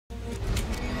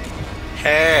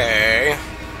Hey,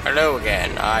 hello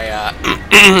again.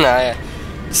 I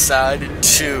decided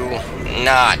to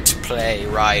not play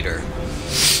Ryder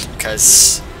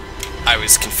because I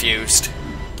was confused.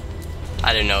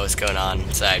 I didn't know what was going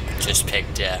on, so I just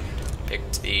picked the I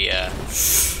picked the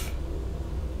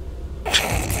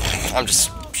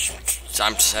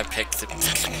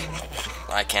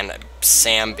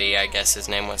Samby, I guess his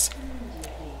name was.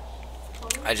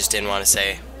 I just didn't want to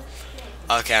say.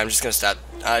 Okay, I'm just gonna stop.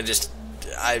 I'm just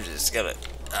gonna.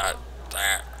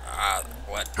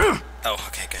 What? Oh,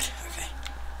 okay, good.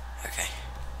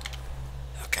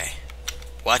 Okay.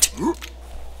 What?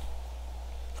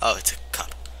 Oh, it's a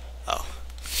cup. Oh.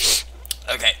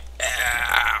 Okay.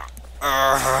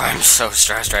 I'm so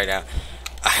stressed right now.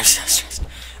 I'm so stressed.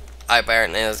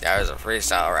 Apparently this guy was a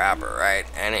freestyle rapper, right?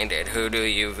 And he did Hoodoo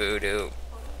You Voodoo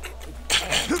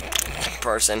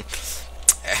person.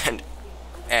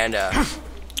 And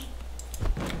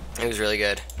it was really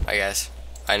good, I guess.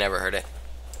 I never heard it.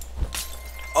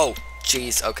 Oh,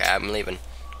 jeez. Okay, I'm leaving.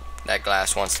 That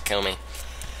glass wants to kill me.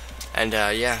 And,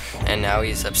 yeah. And now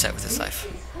he's upset with his life.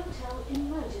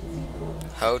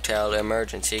 Hotel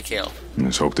emergency kill.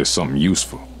 Let's hope there's something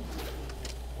useful.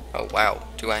 Oh, wow.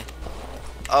 Do I?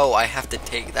 Oh, I have to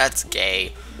take... That's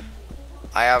gay.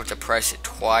 I have to press it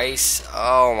twice.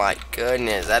 Oh, my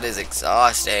goodness. That is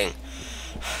exhausting.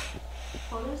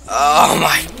 Oh,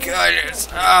 my goodness.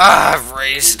 I've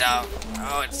raced up.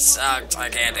 Oh, it sucks. I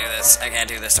can't do this. I can't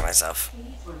do this to myself.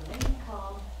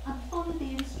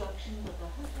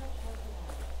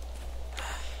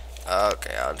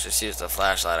 Okay, I'll just use the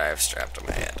flashlight I have strapped to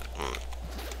my head.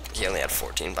 He only had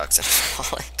 14 bucks in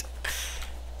his wallet.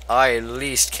 I at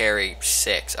least carry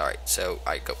 6. Alright, so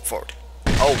I go forward.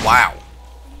 Oh, wow.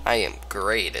 I am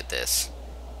great at this.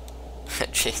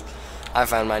 Jeez. I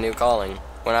found my new calling.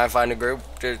 When I find a group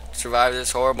to survive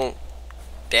this horrible,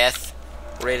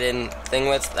 death-ridden thing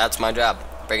with, that's my job.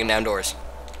 Breaking down doors.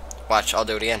 Watch, I'll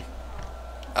do it again.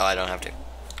 Oh, I don't have to.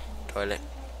 Toilet.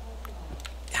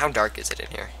 How dark is it in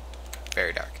here?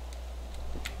 Very dark.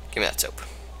 Give me that soap.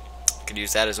 Could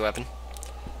use that as a weapon.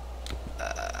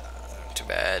 Too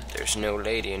bad there's no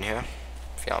lady in here.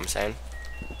 Fiancé.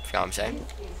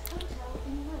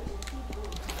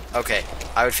 Okay,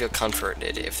 I would feel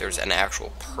comforted if there's an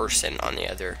actual person on the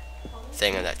other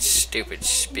thing of that stupid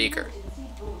speaker.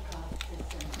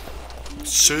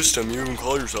 System, you can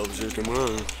call yourself a system.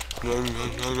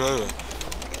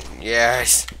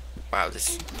 Yes. Wow,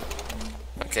 this...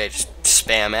 Okay, just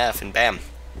spam F and bam.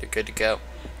 You're good to go.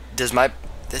 Does my...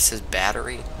 This is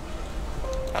battery?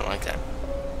 I don't like that.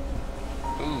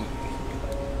 Ooh.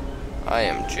 I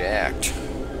am jacked.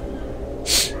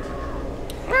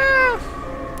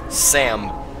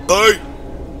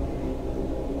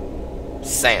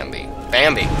 Samby.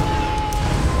 Bambi.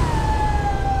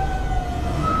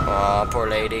 Aw, poor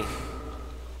lady.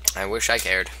 I wish I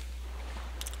cared.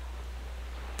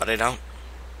 But I don't.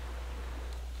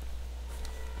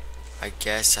 I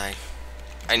guess I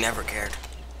never cared.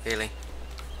 Really.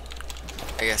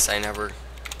 I guess I never...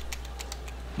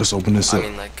 Let's open this up. I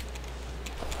mean, like,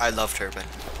 I loved her, but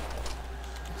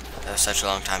that was such a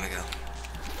long time ago.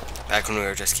 Back when we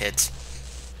were just kids.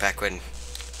 Back when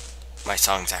my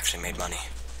songs actually made money.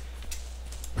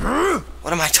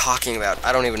 What am I talking about?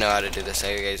 I don't even know how to do this, so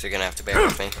you guys are gonna have to bear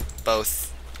with me.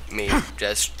 Both me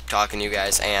just talking to you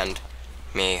guys and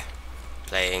me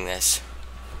playing this.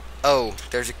 Oh,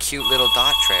 there's a cute little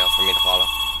dot trail for me to follow.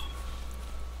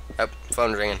 Oh,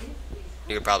 phone's ringing.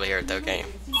 You could probably hear it though, can't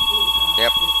you?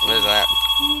 Yep, there's that.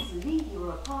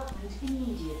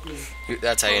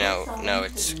 That's how you know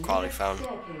it's a quality phone.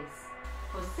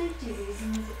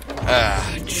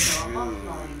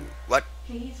 What?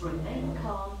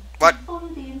 What?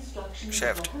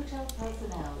 Shift.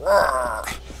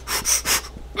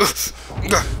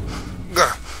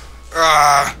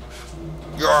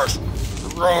 Yes.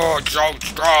 Oh, it's so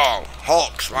strong.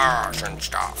 Hulk smash and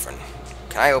stuff. And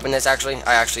can I open this actually?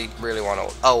 I actually really want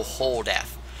to. Oh, hold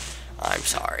F. I'm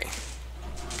sorry.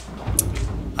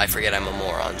 I forget I'm a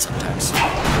moron sometimes.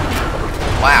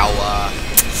 Wow,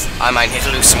 I might need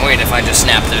to lose some weight if I just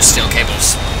snap those steel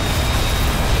cables.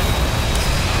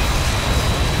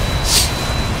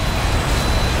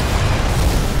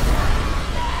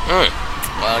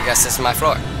 Well, I guess this is my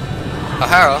floor. Oh,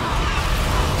 hello.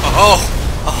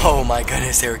 Oh my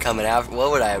goodness, they were coming out.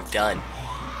 What would I have done?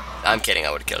 I'm kidding,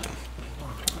 I would have killed him.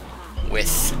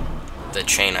 With the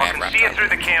chain I have wrapped around. I can see you through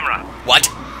the camera. What?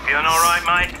 Feeling alright,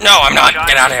 mate? No, I'm not.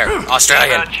 Get out of here.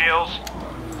 Australian. Chills.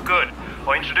 Good.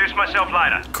 I'll introduce myself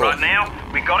later. Cool. Right now,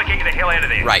 we gotta get you the hell out of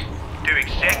there. Right. Do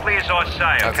exactly as I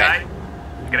say, okay?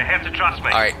 Gonna have to trust me.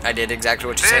 Alright, I did exactly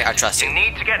what you say. I trust you. You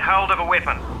need to get hold of a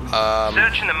weapon.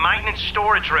 Search in the maintenance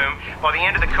storage room by the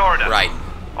end of the corridor. Right.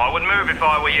 I would move if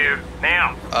I were you.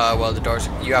 Now. Well, the doors...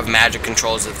 You have magic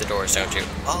controls of the doors, don't you?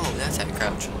 Oh, that's how you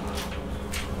crouch.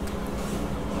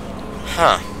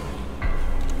 Huh.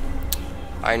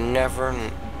 I never...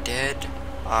 Dead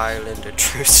Island, a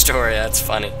true story. That's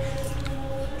funny.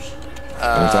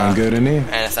 Anything good in here?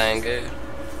 Anything good?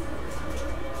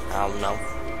 I don't know.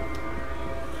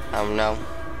 I don't know.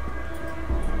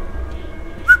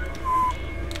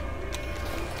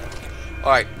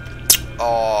 Alright.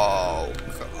 Oh,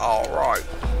 alright.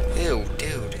 Ew,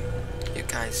 dude. You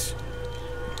guys...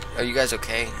 Are you guys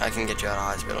okay? I can get you out of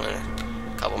hospital in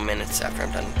a couple minutes after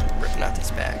I'm done ripping out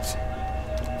these bags.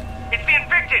 It's the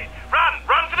infected! Run!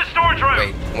 Run for the storage room!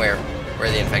 Wait, where? Where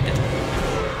are the infected?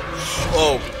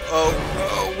 Oh,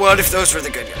 what if those were the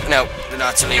good guys? No, they're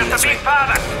not so leaving this way.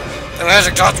 The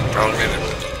magic dots don't get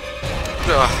it.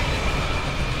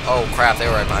 Oh crap, they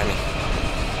were right behind me.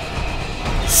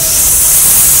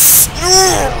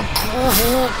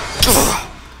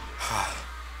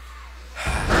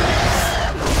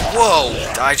 Whoa!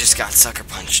 I just got sucker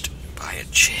punched by a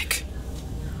chick.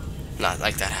 Not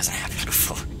like that hasn't happened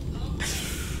before.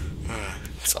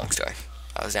 It's a long story.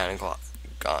 I was down in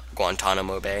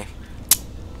Guantanamo Bay.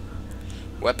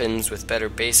 Weapons with better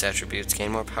base attributes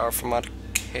gain more powerful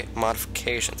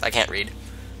modifications. I can't read.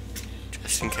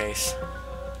 Just in case.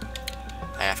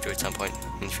 I have to at some point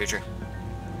in the future.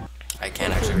 I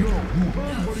can't actually read.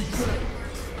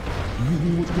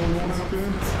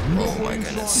 Oh my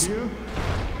goodness.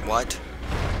 What?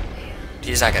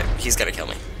 He's gonna kill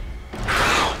me.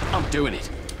 I'm doing it.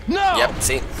 No! Yep,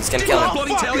 see? He's gonna kill me.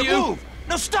 Bloody tell you!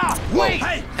 No, stop! Whoa. Wait!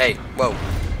 Hey, whoa.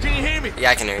 Can you hear me?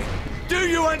 Yeah, I can hear you. Do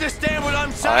you understand what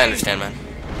I'm saying? I understand, man.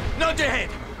 Nod your head.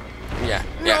 Yeah,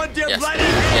 Nod your yes, bloody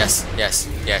head.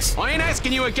 yes. I ain't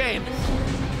asking you again.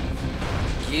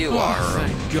 You are...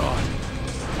 Thank God.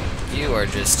 You are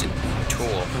just a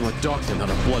tool. I'm a doctor, not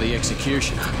a bloody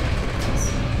executioner.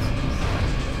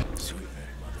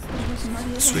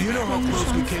 So you know how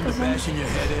close we came to bashing your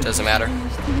head in? Doesn't matter.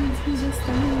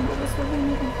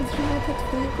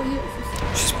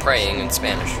 She's praying in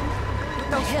Spanish.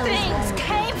 Things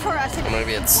came for us. Or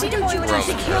maybe it's We don't want Roman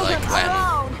to or kill like them Latin.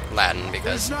 alone. Latin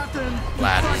because Why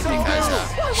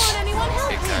won't anyone help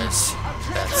because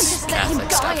that's Just let him Catholic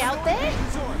die stuff. out there.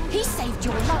 He saved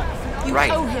your life. You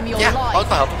Right. owe him your Yeah, life. I'll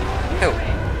go help. Who?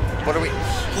 What are we...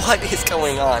 What is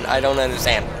going on? I don't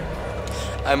understand.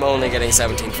 I'm only getting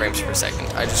 17 frames per second.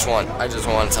 I just want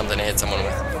something to hit someone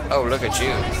with. Oh, look at you.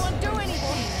 Anyone do anything?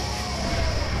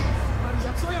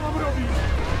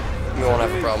 We won't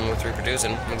have a problem with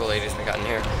reproducing with the ladies we got in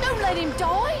here. Don't let him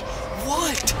die.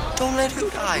 What? Don't let who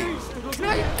die? You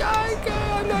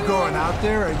going out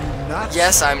there? Are you nuts?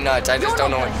 Yes, I'm nuts. I just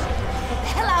don't know what... Get the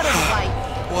hell out of the way.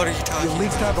 What are you You talking at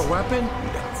least have a weapon?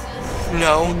 You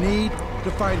No. need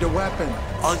to find a weapon.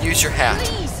 I'll use your hat.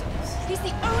 Please. He's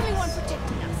the only one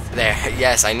protecting us. There.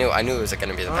 Yes, I knew it was going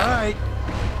to be the panel. Alright.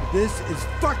 This is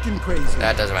fucking crazy.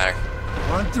 That doesn't matter.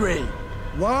 On 3.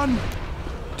 1,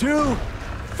 2,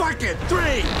 fuck it, 3!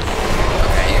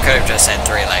 Okay, you could have just said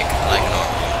 3 like normal.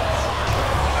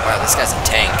 Wow, this guy's a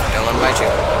tank. Don't let him bite you.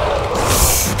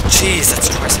 Jeez, that's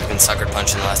twice I've been sucker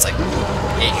punched in the last, like,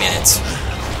 8 minutes.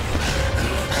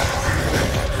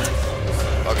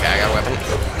 Okay, I got a weapon.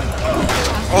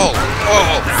 Oh!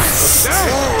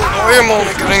 I am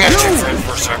only getting at you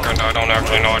for a second. I don't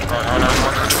actually know what's going on.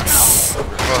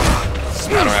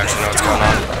 I don't actually know what's going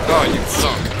on. Oh, you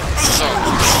suck.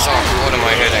 What am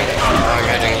I hitting? I'm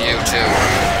hitting you, too.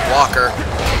 Walker,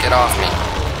 get off me.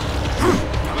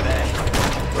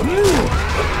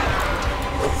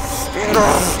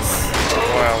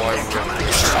 Well, I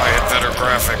wish I had better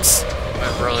graphics.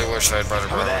 I really wish I had better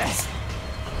graphics.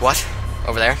 What?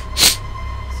 Over there?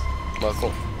 Well,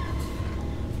 cool.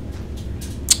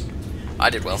 I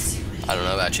did well. I don't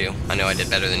know about you. I know I did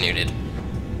better than you did.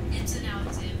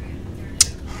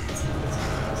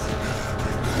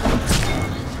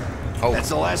 Oh. That's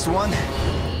the last one?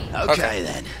 Okay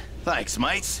then. Thanks,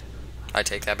 mates. I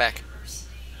take that back.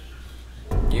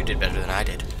 You did better than I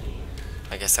did.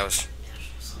 I guess that was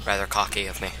rather cocky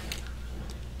of me.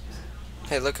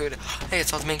 Hey, look who... Hey,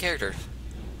 it's all the main characters.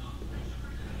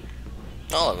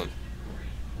 All of them.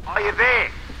 Are you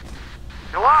there?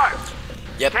 Hello?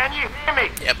 Yep. Can you hear me?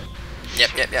 Yep.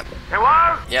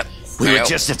 Hello? Yep. We were Yep.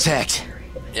 just attacked.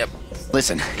 Yep.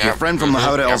 Listen, your friend from the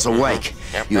hotel's awake.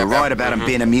 You were right about him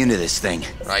being immune to this thing.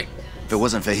 Right. If it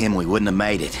wasn't for him, we wouldn't have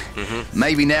made it.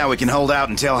 Maybe now we can hold out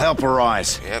until help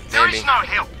arrives. Yep, There maybe. is no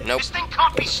help. Nope. This thing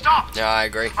can't be stopped. Yeah, I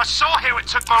agree. I saw how it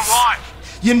took my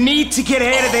wife. You need to get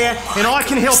out of there, and I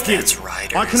can help you. That's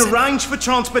Ryder, I can isn't it? arrange for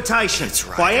transportation. It's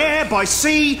Ryder. By air, by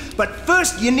sea, but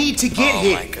first you need to get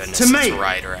here. Oh my goodness, to me. it's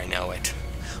Ryder, I know it.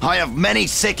 I have many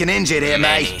sick and injured here,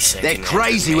 Many mate. sick They're and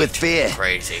crazy injured, with mate. fear.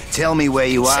 Crazy. Tell me where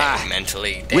you are. Insane,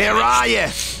 mentally damaged. Where are you?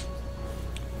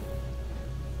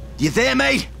 You there,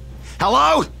 mate?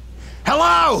 Hello?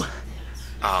 Hello?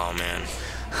 Oh man.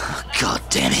 God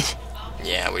damn it.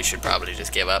 Yeah, we should probably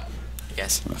just give up.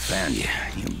 Yes. I found you.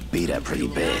 You beat up pretty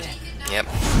bad. Yep.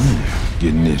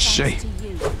 Getting in shape.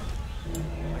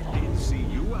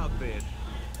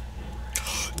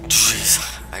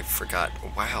 Jeez, I forgot.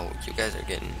 Wow, you guys are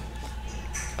getting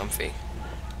comfy.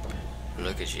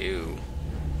 Look at you.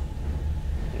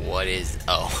 What is...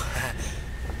 Oh.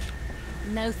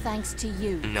 No thanks to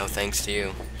you. No thanks to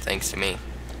you. Thanks to me.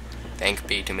 Thank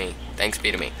be to me. Thanks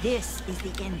be to me. This is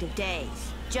the end of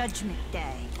days. Judgment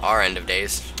Day. Our end of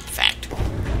days. Fact.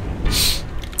 It's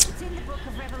in the Book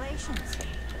of Revelations.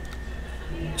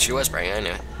 She was praying, I knew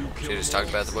it. She just talked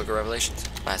about the Book of Revelations.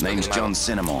 Last Name's book in John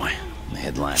the Bible. Sinnemoy. The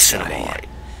head last Sinnemoy.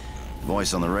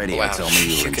 Voice on the radio Wow, told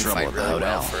me you were in can trouble fight at the really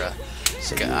well hotel. for a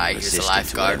Said you were guy who's a resistant to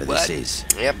lifeguard. whatever What? this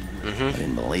is. Yep. I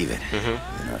didn't believe it. Then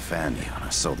I found you and I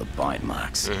saw the bite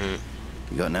marks.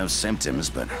 You got no symptoms,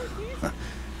 but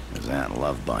those aren't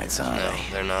love bites, are No, they?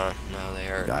 they're not. No, they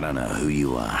hurt. I don't know who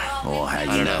you are or how you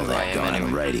don't know know who I that am guy on the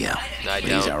anyway. radio. I But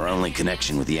he's don't. our only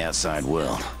connection with the outside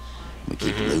world. We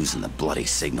keep losing the bloody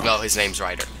signal. Well, his name's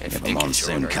Ryder. We If have a in case you're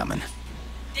monsoon wondering. coming.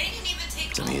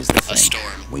 So here's the thing.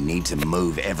 storm. We need to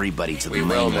move everybody to the We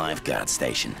will, main but- lifeguard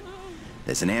station.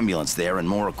 There's an ambulance there and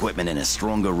more equipment and a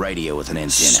stronger radio with an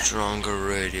antenna. Stronger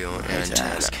radio Hate to antenna.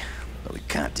 ask, but we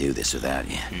can't do this without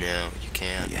you. No, you Will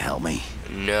can't. you help me?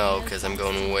 No, because I'm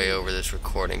going way over this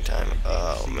recording time.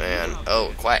 Oh, man.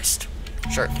 Oh, quest.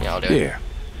 Sure, yeah, I'll do it. Yeah.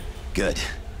 Good.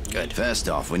 Good. First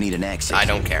off, we need an exit. I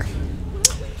don't care.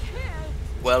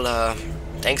 Well,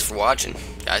 thanks for watching,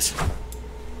 guys.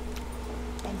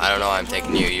 I don't know why I'm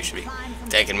taking you. You should be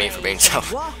taking me for being so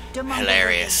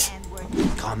hilarious.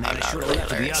 I'm not really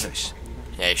hilarious.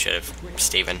 Yeah, you should have,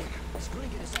 Steven.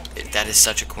 That is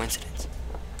such a coincidence.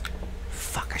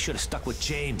 Fuck, I should have stuck with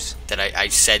James. That I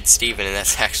said Steven and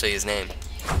that's actually his name.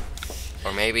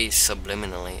 Or maybe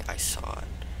subliminally I saw it.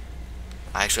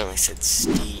 I actually only said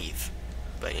Steve.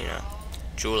 But you know,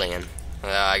 Julian.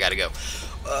 I gotta go.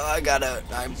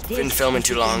 I've been filming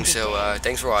too long, so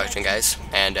thanks for watching, guys.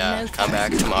 And come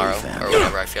back tomorrow or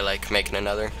whenever I feel like making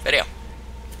another video.